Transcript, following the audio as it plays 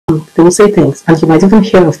they will say things, and you might even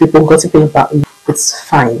hear of people gossiping about you. It's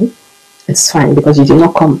fine. It's fine, because you did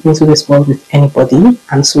not come into this world with anybody,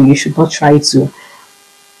 and so you should not try to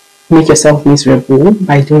make yourself miserable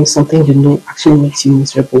by doing something you know actually makes you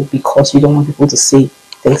miserable because you don't want people to say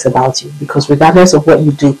things about you. Because regardless of what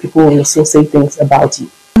you do, people will still say things about you.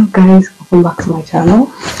 Hello guys, welcome back to my channel.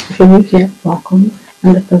 If you're new here, welcome.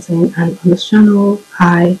 I'm the Zayne, and on this channel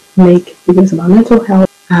I make videos about mental health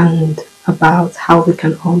and about how we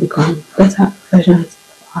can all become better versions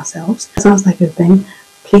of ourselves. It sounds like a thing.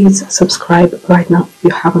 Please subscribe right now if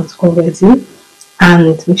you haven't already,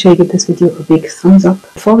 and make sure you give this video a big thumbs up.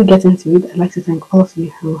 Before we get into it, I'd like to thank all of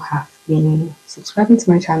you who have been subscribing to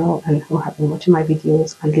my channel and who have been watching my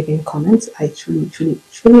videos and leaving comments. I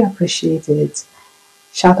truly appreciate it.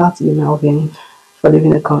 Shout out to you, Melvin, for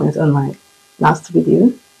leaving a comment on my last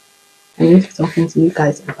video. I'm going to be talking to you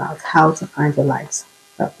guys about how to find your life's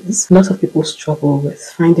purpose. A lot of people struggle with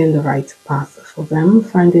finding the right path for them,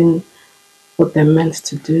 finding what they're meant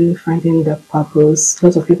to do, finding their purpose. A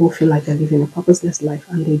lot of people feel like they're living a purposeless life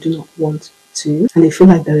and they do not want to, and they feel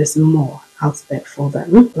like there is more out there for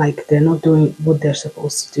them, like they're not doing what they're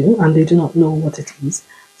supposed to do and they do not know what it is.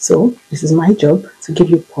 So this is my job to give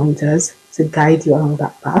you pointers, to guide you along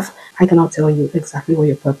that path. I cannot tell you exactly what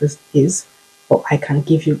your purpose is, but I can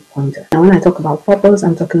give you pointers. Now when I talk about purpose,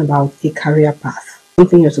 I'm talking about a career path,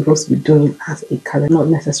 something you're supposed to be doing as a career, not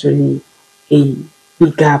necessarily a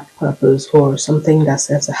bigger purpose or something that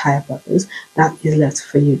serves a higher purpose. That is left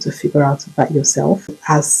for you to figure out by yourself.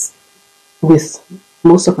 As with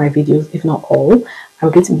most of my videos, if not all, I'm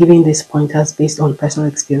going to be giving these pointers based on personal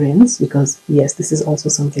experience, because yes, this is also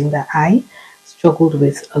something that I struggled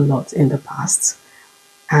with a lot in the past,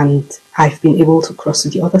 and I've been able to cross to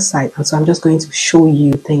the other side. And so I'm just going to show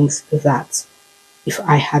you things that if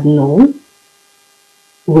I had known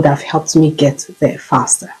would have helped me get there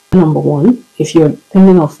faster. Number one, if you're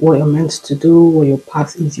thinking of what you're meant to do, what your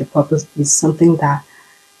path is, your purpose is, something that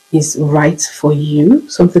is right for you,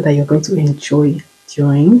 something that you're going to enjoy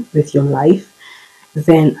doing with your life,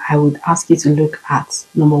 then I would ask you to look at,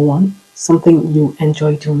 number one, something you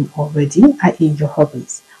enjoy doing already, i.e. your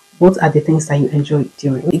hobbies. What are the things that you enjoy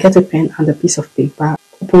doing? You get a pen and a piece of paper,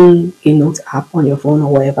 open a note app on your phone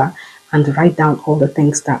or wherever, and write down all the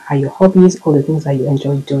things that are your hobbies, all the things that you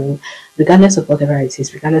enjoy doing, regardless of whatever it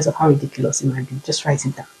is, regardless of how ridiculous it might be. Just write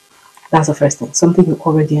it down. That's the first thing. Something you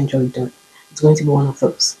already enjoy doing. It's going to be one of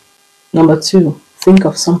those. Number two, think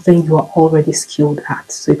of something you are already skilled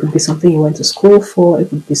at. So it could be something you went to school for. It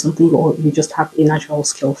could be something you just have a natural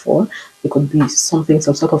skill for. It could be something,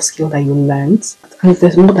 some sort of skill that you learned. And if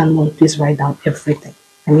there's more than one, please write down everything.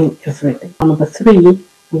 I mean everything. And number three,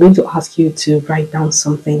 I'm going to ask you to write down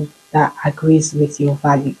something that agrees with your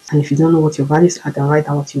values. And if you don't know what your values are, then write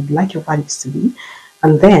down what you'd like your values to be.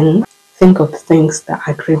 And then think of things that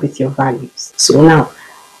agree with your values. So now,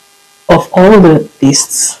 of all the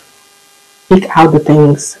lists, pick out the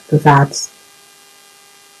things that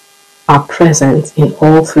are present in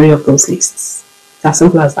all three of those lists. It's as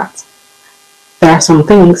simple as that. There are some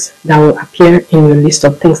things that will appear in your list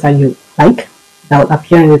of things that you like, that will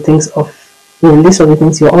appear in the list of the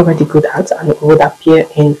things you're already good at, and it would appear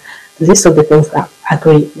in the list of the things that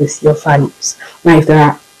agree with your values. Now, if there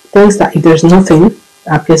are things that, if there's nothing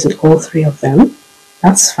that appears in all three of them,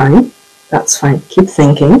 that's fine. That's fine. Keep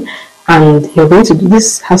thinking. And you're going to do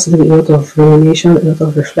this, has to do a lot of rumination, a lot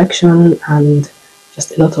of reflection, and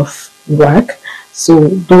just a lot of work. So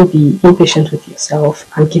don't be impatient with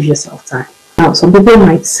yourself and give yourself time. Now, some people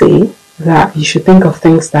might say that you should think of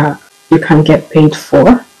things that you can get paid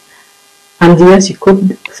for. And yes, you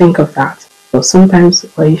could think of that. But sometimes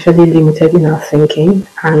we're usually limited in our thinking,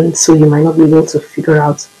 and so you might not be able to figure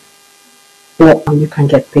out what you can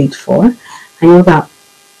get paid for. I know that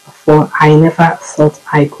before, I never thought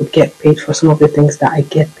I could get paid for some of the things that I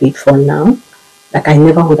get paid for now. Like, I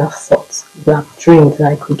never would have thought, would have dreamed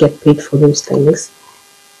that I could get paid for those things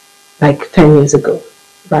like 10 years ago,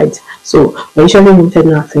 right? So we're usually limited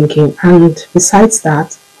in our thinking, and besides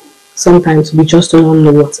that, sometimes we just don't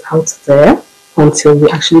know what's out there until we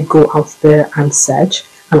actually go out there and search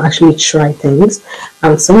and actually try things.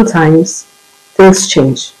 And sometimes things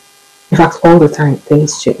change. In fact, all the time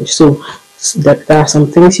things change. So there are some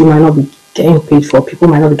things you might not be getting paid for. People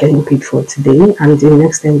might not be getting paid for today, and in the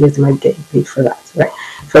next 10 years they might be getting paid for that, right?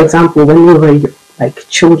 For example, when we were like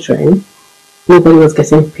children, nobody was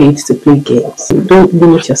getting paid to play games. So don't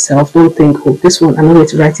limit yourself. Don't think, oh, this one, I'm not going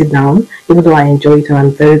to write it down, even though I enjoy it and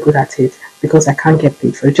I'm very good at it, because I can't get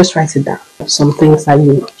paid for it. Just write it down. Some things that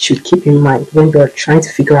you should keep in mind when you're trying to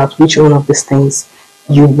figure out which one of these things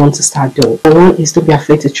you want to start doing. One is, don't be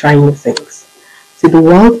afraid to try new things. So the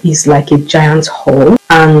world is like a giant hall,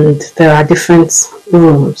 and there are different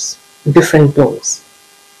rooms, different doors.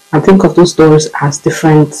 And think of those doors as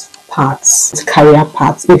different paths, career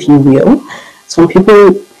paths, if you will. Some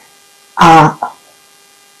people are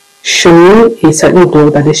shown a certain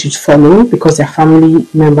door that they should follow because their family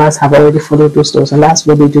members have already followed those doors, and that's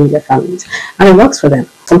what they do in their families. And it works for them.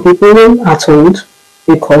 Some people are told,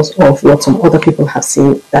 because of what some other people have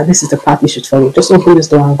seen, that this is the path you should follow. Just open this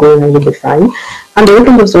door and go in and you'll be fine. And they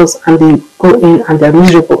open those doors and they go in and they're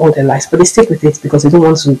miserable all their lives, but they stick with it because they don't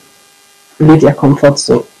want to leave their comfort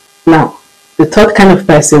zone. Now, the third kind of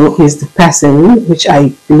person is the person, which I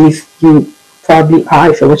believe you probably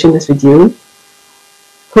are if you're watching this video,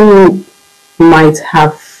 who might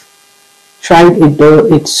have tried a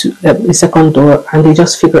door, a second door, and they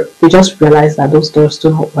just realize that those doors do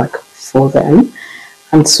not work for them,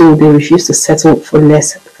 and so they refuse to settle for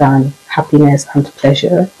less than happiness and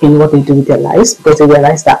pleasure in what they do with their lives, because they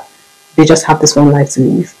realize that they just have this one life to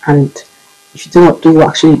live, and if you do not do what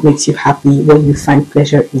actually makes you happy, what you find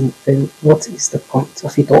pleasure in, then what is the point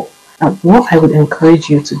of it all? And what I would encourage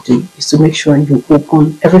you to do is to make sure you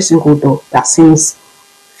open every single door that seems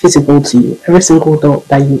feasible to you, every single door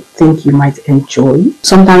that you think you might enjoy.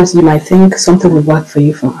 Sometimes you might think something will work for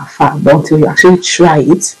you from afar, but until you actually try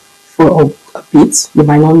it for a bit, you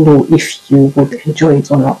might not know if you would enjoy it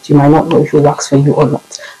or not. You might not know if it works for you or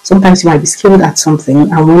not. Sometimes you might be skilled at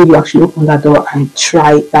something, and when you actually open that door and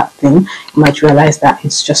try that thing, you might realize that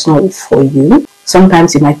it's just not for you.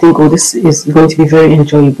 Sometimes you might think, oh, this is going to be very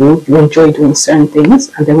enjoyable. You enjoy doing certain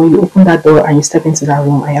things, and then when you open that door and you step into that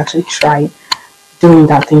room and you actually try doing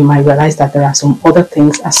that thing, you might realize that there are some other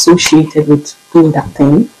things associated with doing that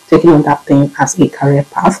thing, taking on that thing as a career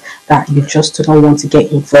path that you just do not want to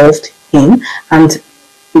get involved in. And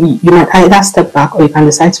you might either step back, or you can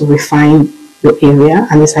decide to refine your area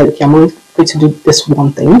and decide, okay, I'm only going to do this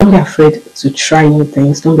one thing. Don't be afraid to try new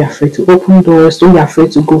things. Don't be afraid to open doors. Don't be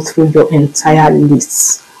afraid to go through your entire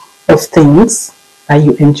lists of things that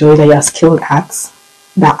you enjoy, that you are skilled at,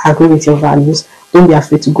 that agree with your values. Don't be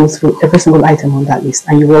afraid to go through every single item on that list,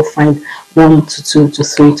 and you will find 1 to 2 to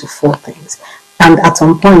 3 to 4 things. And at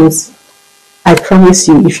some point, I promise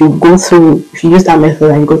you, if you use that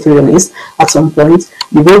method and you go through your list, at some point,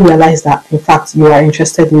 you will realize that, in fact, you are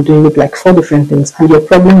interested in doing like 4 different things, and your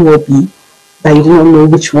problem will be that you do not know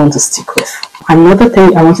which one to stick with. Another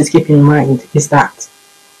thing I want you to keep in mind is that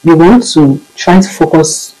you want to try to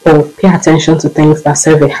focus or pay attention to things that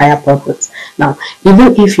serve a higher purpose. Now,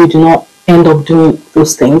 even if you do not end up doing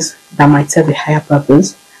those things that might serve a higher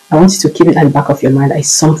purpose, I want you to keep it at the back of your mind that it's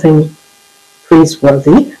something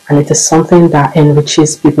praiseworthy, and it is something that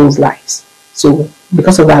enriches people's lives. So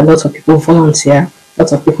because of that, lots of people volunteer,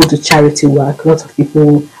 lots of people do charity work, lots of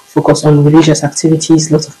people focus on religious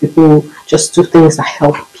activities, lots of people just do things that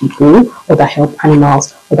help people, or that help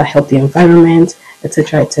animals, or that help the environment,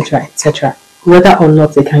 etc., etc., etc., whether or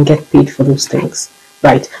not they can get paid for those things,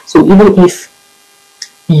 right? So even if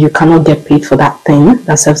you cannot get paid for that thing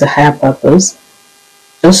that serves a higher purpose,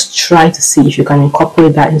 just try to see if you can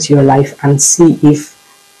incorporate that into your life and see if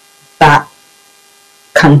that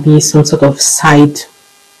can be some sort of side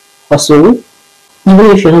hustle. Even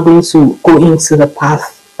if you're not going to go into the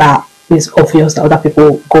path that is obvious that other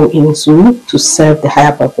people go into to serve the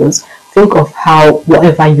higher purpose, think of how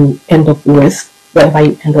whatever you end up with, whatever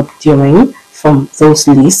you end up doing from those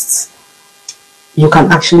lists, you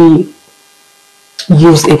can actually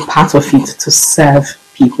use a part of it to serve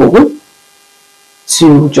people,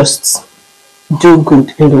 to just do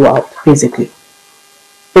good in the world, basically.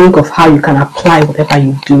 Think of how you can apply whatever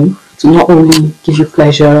you do to not only give you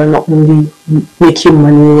pleasure, not only make you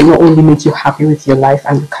money, not only make you happy with your life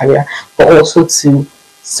and your career, but also to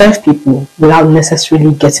serve people without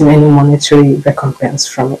necessarily getting any monetary recompense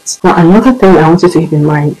from it. Now, another thing I want you to keep in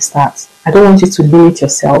mind is that I don't want you to limit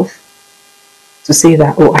yourself to say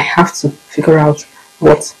that, oh, I have to figure out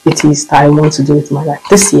what it is that I want to do with my life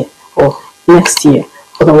this year or next year,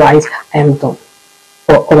 otherwise I am done,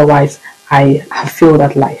 or otherwise I have failed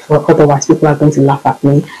at life, or otherwise people are going to laugh at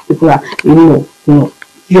me. People are, give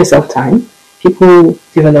yourself time. People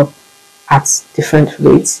develop at different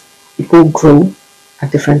rates. People grow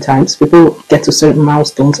at different times. People get to certain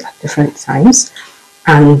milestones at different times,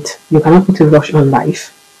 and you cannot put a rush on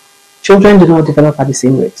life. Children do not develop at the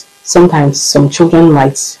same rate. Sometimes some children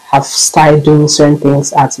might have started doing certain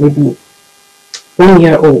things at maybe 1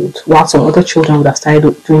 year old, while some other children would have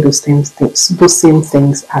started doing those same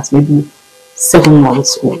things at maybe 7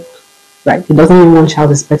 months old. Right? It doesn't mean one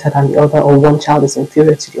child is better than the other or one child is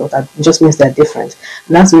inferior to the other. It just means they're different.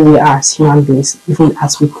 And that's who we are as human beings, even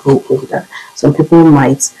as we grow older. Some people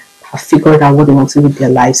might have figured out what they want to do with their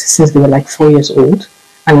lives since they were like 4 years old,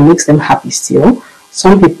 and it makes them happy still.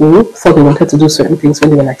 Some people thought they wanted to do certain things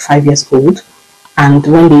when they were like 5 years old, and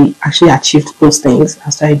when they actually achieved those things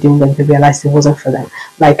and started doing them, they realized it wasn't for them.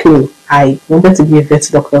 Like me, I wanted to be a vet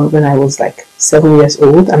doctor when I was like 7 years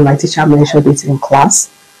old, and my teacher mentioned it in class.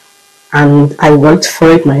 And I worked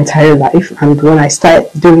for it my entire life. And when I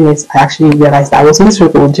started doing it, I actually realized I was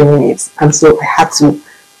miserable doing it. And so I had to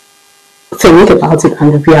think about it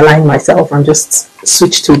and realign myself and just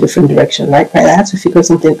switch to a different direction. Right? I had to figure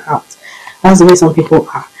something out. That's the way some people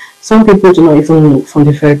are. Some people do not even know from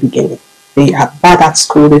the very beginning. They are bad at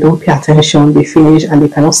school, they don't pay attention, they finish and they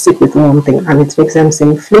cannot stick with one thing. And it makes them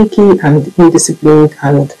seem flaky and indisciplined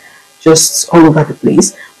and just all over the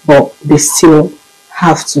place. But they still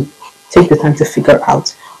have to take the time to figure out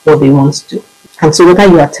what they want to do. And so whether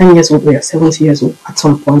you are 10 years old or you're 70 years old, at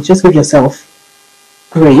some point, just give yourself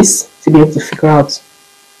grace to be able to figure out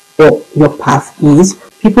what your path is.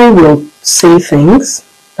 People will say things.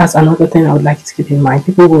 That's another thing I would like you to keep in mind.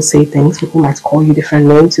 People will say things. People might call you different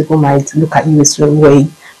names. People might look at you a certain way.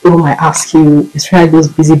 People might ask you, especially those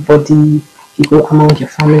busybody people among your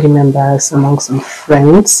family members, among some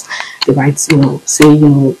friends. They might,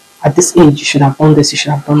 say, at this age, you should have done this, you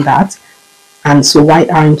should have done that. And so why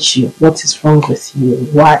aren't you? What is wrong with you?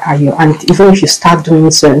 Why are you? And even if you start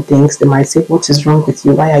doing certain things, they might say, what is wrong with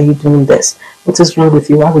you? Why are you doing this? What is wrong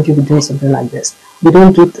with you? Why would you be doing something like this? We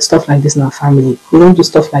don't do stuff like this in our family. We don't do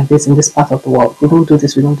stuff like this in this part of the world. We don't do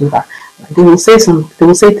this, we don't do that. They will say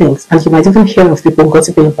things, and you might even hear of people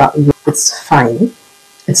gossiping about you. It's fine.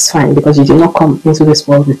 It's fine, because you did not come into this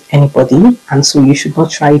world with anybody, and so you should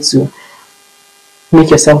not try to make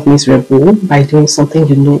yourself miserable by doing something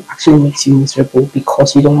you know actually makes you miserable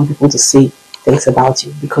because you don't want people to say things about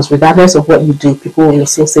you. Because regardless of what you do, people will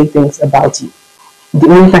still say things about you. The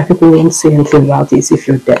only time people won't say anything about it is if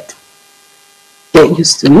you're dead. Get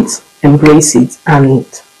used to it, embrace it, and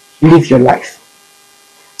live your life.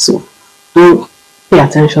 So don't pay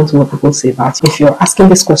attention to what people say about you. If you're asking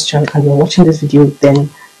this question and you're watching this video, then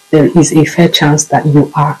there is a fair chance that you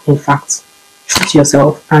are in fact true to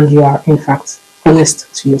yourself and you are in fact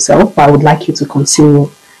honest to yourself. But I would like you to continue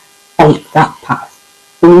on that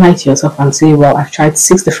path. Don't lie to yourself and say, well, I've tried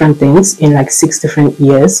 6 different things in like 6 different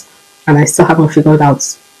years and I still haven't figured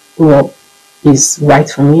out what is right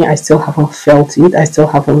for me. I still haven't felt it. I still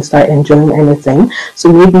haven't started enjoying anything.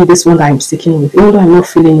 So maybe this one that I'm sticking with, even though I'm not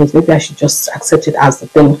feeling it, maybe I should just accept it as the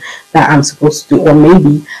thing that I'm supposed to do. Or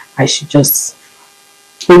maybe I just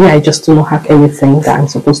do not have anything that I'm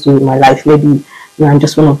supposed to do in my life. Maybe I'm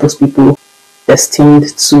just one of those people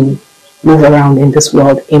destined to move around in this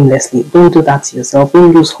world aimlessly. Don't do that to yourself.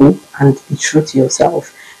 Don't lose hope and be true to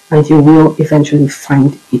yourself, and you will eventually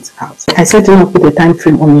find it out. I said do not put a time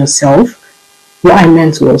frame on yourself. What I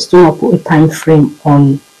meant was do not put a time frame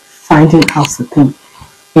on finding out the thing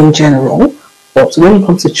in general. But when it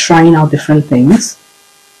comes to trying out different things,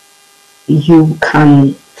 you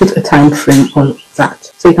can put a time frame on that.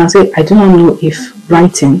 So you can say, I do not know if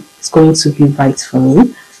writing is going to be right for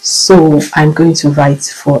me, so I'm going to write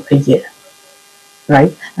for a year,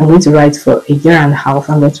 right? I'm going to write for a year and a half.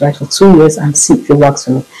 I'm going to write for 2 years and see if it works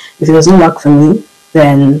for me. If it doesn't work for me,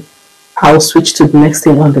 then I'll switch to the next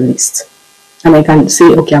thing on the list. And I can say,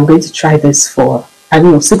 okay, I'm going to try this for,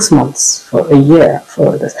 6 months, for a year,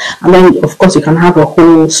 for this. And then, of course, you can have a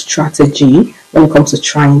whole strategy when it comes to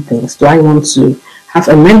trying things. Do I want to have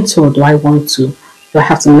a mentor? Do I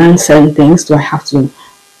have to learn certain things? Do I have to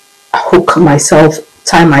hook myself,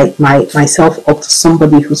 tie myself up to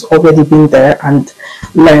somebody who's already been there and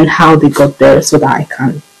learn how they got there so that I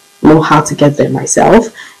can know how to get there myself,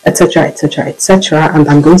 etc., etc., etc. And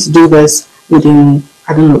I'm going to do this within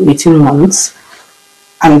 18 months,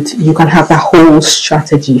 and you can have that whole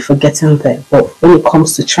strategy for getting there. But when it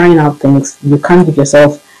comes to trying out things, you can't give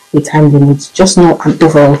yourself a time limit, just not an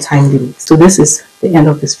overall time limit. So this is the end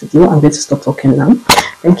of this video. I'm going to stop talking now.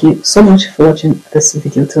 Thank you so much for watching this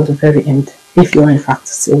video till the very end, if you are in fact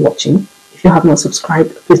still watching. If you have not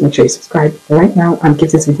subscribed, please make sure you subscribe right now and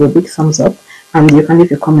give this video a big thumbs up, and you can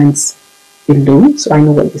leave your comments below so I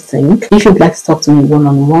know what you think. If you'd like to talk to me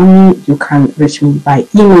one-on-one, you can reach me by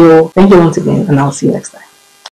email. Thank you once again, and I'll see you next time.